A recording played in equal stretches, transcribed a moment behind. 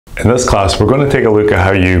In this class, we're going to take a look at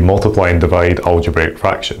how you multiply and divide algebraic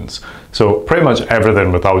fractions. So pretty much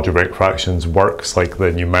everything with algebraic fractions works like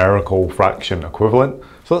the numerical fraction equivalent.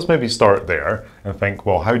 So let's maybe start there and think,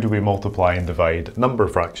 well, how do we multiply and divide number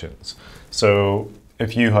fractions? So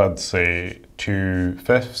if you had, say,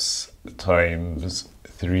 2/5 times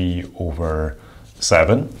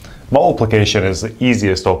 3/7, multiplication is the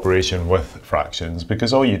easiest operation with fractions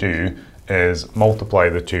because all you do is multiply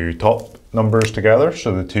the two top numbers together,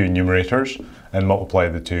 so the two numerators, and multiply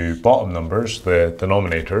the two bottom numbers, the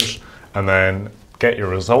denominators, and then get your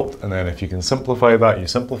result. And then if you can simplify that, you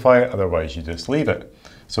simplify it, otherwise you just leave it.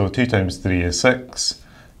 So 2 times 3 is 6,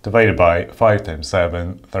 divided by 5 times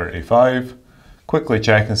 7, 35. Quickly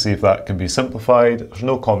check and see if that can be simplified. There's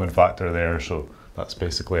no common factor there, so that's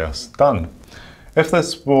basically us done. If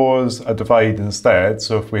this was a divide instead,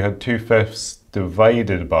 so if we had 2/5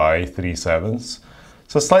 divided by 3/7,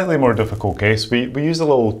 it's a slightly more difficult case. We use a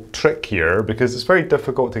little trick here because it's very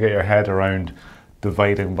difficult to get your head around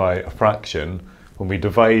dividing by a fraction. When we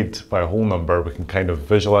divide by a whole number, we can kind of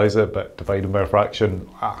visualize it, but dividing by a fraction,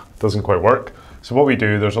 doesn't quite work. So what we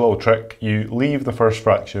do, there's a little trick. You leave the first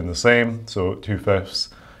fraction the same, so 2/5.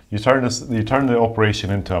 You turn the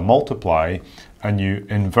operation into a multiply, and you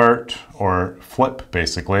invert or flip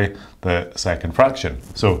basically the second fraction.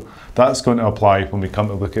 So that's going to apply when we come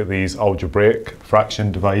to look at these algebraic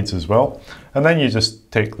fraction divides as well. And then you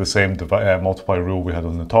just take the same multiply rule we had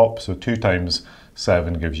on the top. So 2 times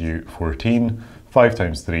 7 gives you 14, 5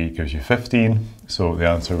 times 3 gives you 15. So the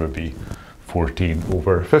answer would be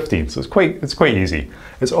 14/15. So it's quite easy.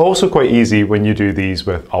 It's also quite easy when you do these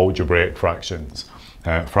with algebraic fractions.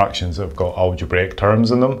 Fractions that have got algebraic terms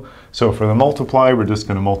in them. So for the multiply, we're just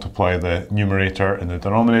going to multiply the numerator and the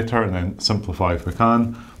denominator and then simplify if we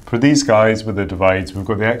can. For these guys with the divides, we've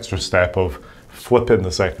got the extra step of flipping the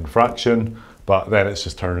second fraction, but then it's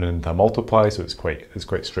just turning into a multiply, so it's quite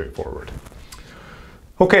straightforward.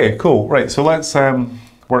 Okay, cool. Right, so let's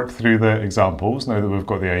work through the examples now that we've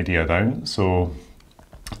got the idea down. So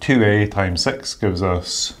 2a times 6 gives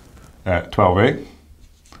us 12a.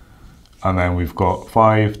 And then we've got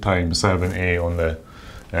 5 times 7a on the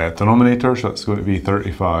denominator, so that's going to be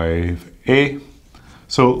 35a.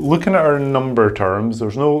 So looking at our number terms,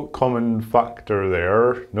 there's no common factor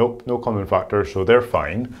there. Nope, no common factor, so they're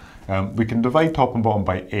fine. We can divide top and bottom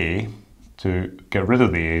by a to get rid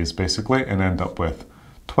of the a's basically and end up with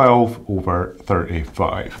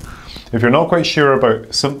 12/35. If you're not quite sure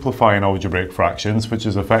about simplifying algebraic fractions, which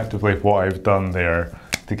is effectively what I've done there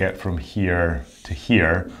to get from here to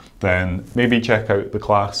here, then maybe check out the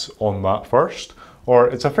class on that first, or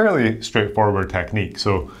it's a fairly straightforward technique.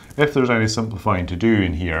 So if there's any simplifying to do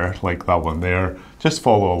in here, like that one there, just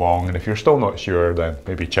follow along, and if you're still not sure, then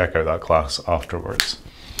maybe check out that class afterwards.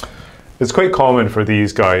 It's quite common for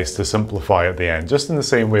these guys to simplify at the end, just in the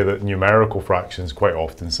same way that numerical fractions quite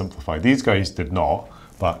often simplify. These guys did not,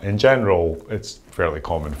 but in general, it's fairly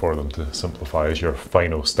common for them to simplify as your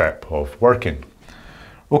final step of working.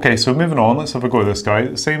 Okay, so moving on, let's have a go at this guy.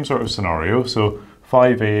 The same sort of scenario. So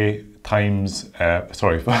 5b times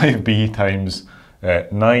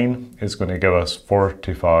 9 is going to give us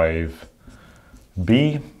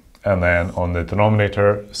 45b. And then on the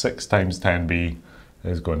denominator, 6 times 10b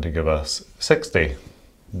is going to give us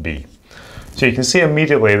 60b. So you can see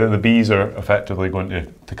immediately that the b's are effectively going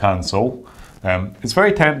to cancel. It's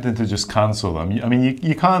very tempting to just cancel them. I mean,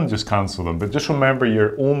 you can just cancel them, but just remember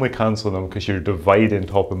you're only cancelling them because you're dividing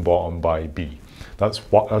top and bottom by b. That's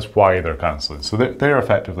why they're cancelling. So they're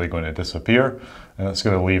effectively going to disappear, and it's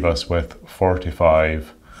going to leave us with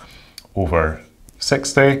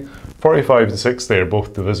 45/60. 45 and 60 are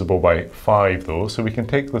both divisible by 5 though, so we can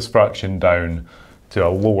take this fraction down to a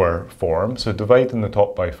lower form. So dividing the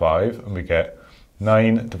top by 5, and we get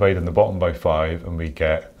 9, dividing the bottom by 5, and we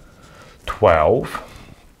get 12.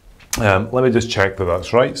 Let me just check that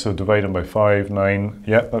that's right. So dividing by 5, 9,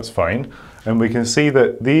 yeah, that's fine. And we can see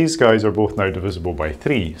that these guys are both now divisible by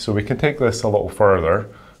 3. So we can take this a little further.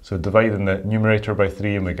 So dividing the numerator by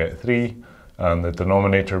 3 and we get 3, and the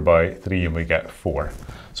denominator by 3 and we get 4.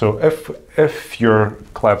 So if you're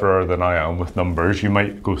cleverer than I am with numbers, you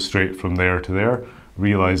might go straight from there to there,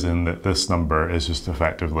 realizing that this number is just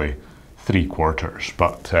effectively 3/4.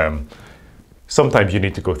 But sometimes you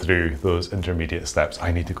need to go through those intermediate steps.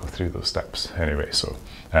 I need to go through those steps anyway, so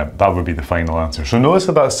that would be the final answer. So notice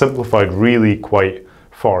that that's simplified really quite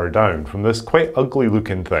far down. From this quite ugly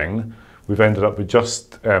looking thing, we've ended up with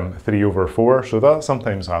just 3/4, so that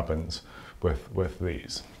sometimes happens with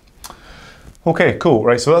these. Okay, cool,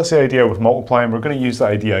 right, so that's the idea with multiplying. We're going to use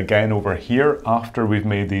that idea again over here after we've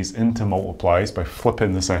made these into multiplies by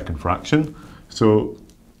flipping the second fraction. So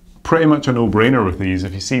pretty much a no-brainer with these.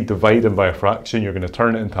 If you see dividing by a fraction, you're going to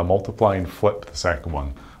turn it into a multiply and flip the second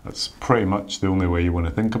one. That's pretty much the only way you want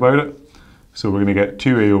to think about it. So we're going to get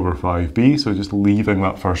 2a over 5b, so just leaving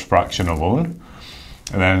that first fraction alone.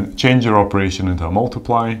 And then change your operation into a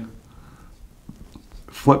multiply,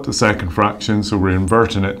 flip the second fraction, so we're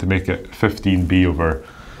inverting it to make it 15b over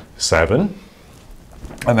 7.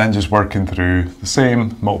 And then just working through the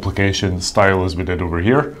same multiplication style as we did over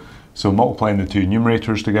here. So multiplying the two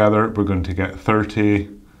numerators together, we're going to get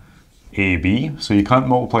 30ab. So you can't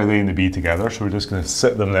multiply the a and the b together, so we're just going to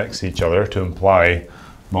sit them next to each other to imply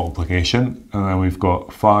multiplication. And then we've got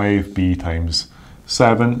 5b times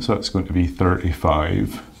 7, so that's going to be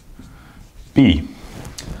 35b.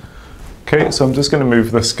 Okay, so I'm just going to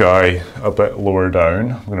move this guy a bit lower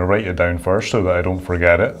down. I'm going to write it down first so that I don't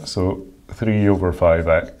forget it. So 3 over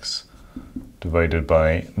 5x divided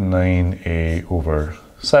by 9a over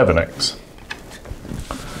 7x.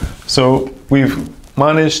 So we've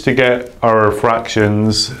managed to get our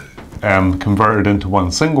fractions converted into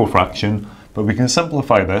one single fraction, but we can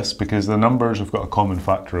simplify this because the numbers have got a common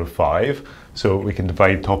factor of 5, so we can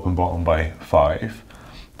divide top and bottom by 5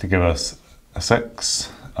 to give us a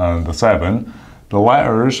 6 and a 7. The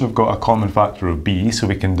letters have got a common factor of b, so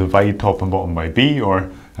we can divide top and bottom by b,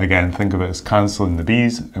 or again, think of it as cancelling the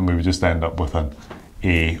b's, and we would just end up with an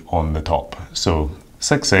a on the top. So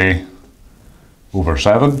 6a over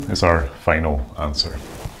 7 is our final answer.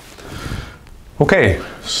 Okay,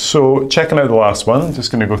 so checking out the last one,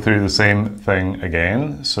 just going to go through the same thing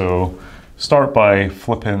again. So start by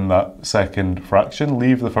flipping that second fraction,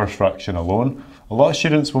 leave the first fraction alone. A lot of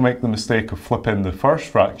students will make the mistake of flipping the first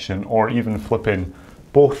fraction or even flipping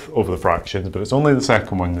both of the fractions, but it's only the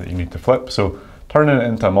second one that you need to flip. So turning it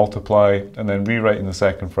into a multiply and then rewriting the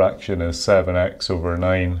second fraction as 7x over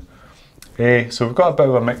 9a. So we've got a bit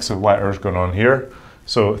of a mix of letters going on here.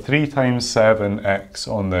 So 3 times 7x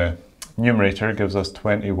on the numerator gives us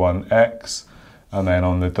 21x, and then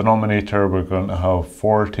on the denominator we're going to have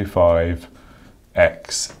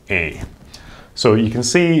 45xa. So you can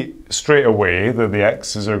see straight away that the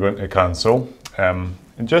x's are going to cancel. And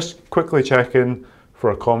just quickly checking for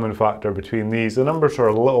a common factor between these, the numbers are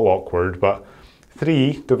a little awkward, but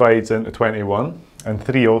 3 divides into 21 and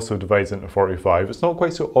 3 also divides into 45. It's not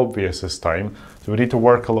quite so obvious this time, so we need to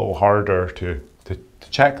work a little harder to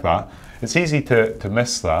check that. It's easy to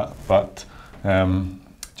miss that, but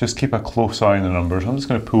just keep a close eye on the numbers. I'm just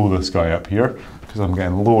going to pull this guy up here because I'm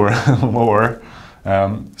getting lower and lower.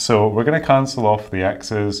 So we're going to cancel off the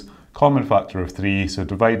x's, common factor of 3, so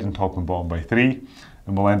dividing top and bottom by 3,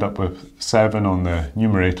 and we'll end up with 7 on the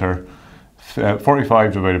numerator.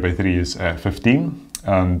 45 divided by 3 is 15,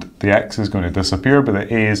 and the x is going to disappear, but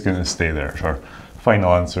the a is going to stay there. So our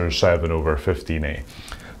final answer is 7 over 15a.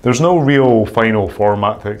 There's no real final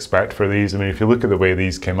format to expect for these. I mean, if you look at the way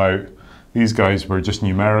these came out, these guys were just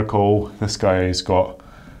numerical. This guy's got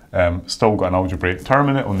still got an algebraic term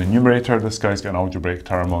in it on the numerator. This guy's got an algebraic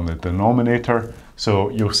term on the denominator. So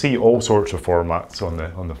you'll see all sorts of formats on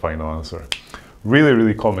the final answer. Really,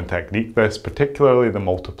 really common technique, this, particularly the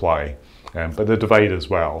multiply, but the divide as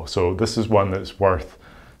well. So this is one that's worth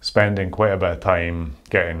spending quite a bit of time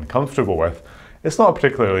getting comfortable with. It's not a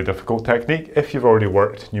particularly difficult technique. If you've already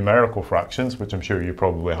worked numerical fractions, which I'm sure you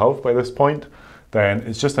probably have by this point, then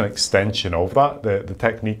it's just an extension of that. The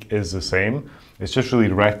technique is the same. It's just really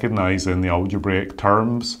recognizing the algebraic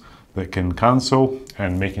terms that can cancel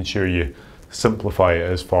and making sure you simplify it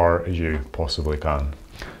as far as you possibly can.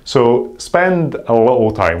 So spend a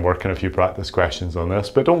little time working a few practice questions on this,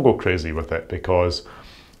 but don't go crazy with it because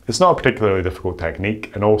it's not a particularly difficult technique,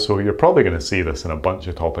 and also you're probably going to see this in a bunch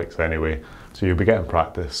of topics anyway, so you'll be getting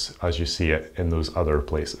practice as you see it in those other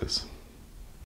places.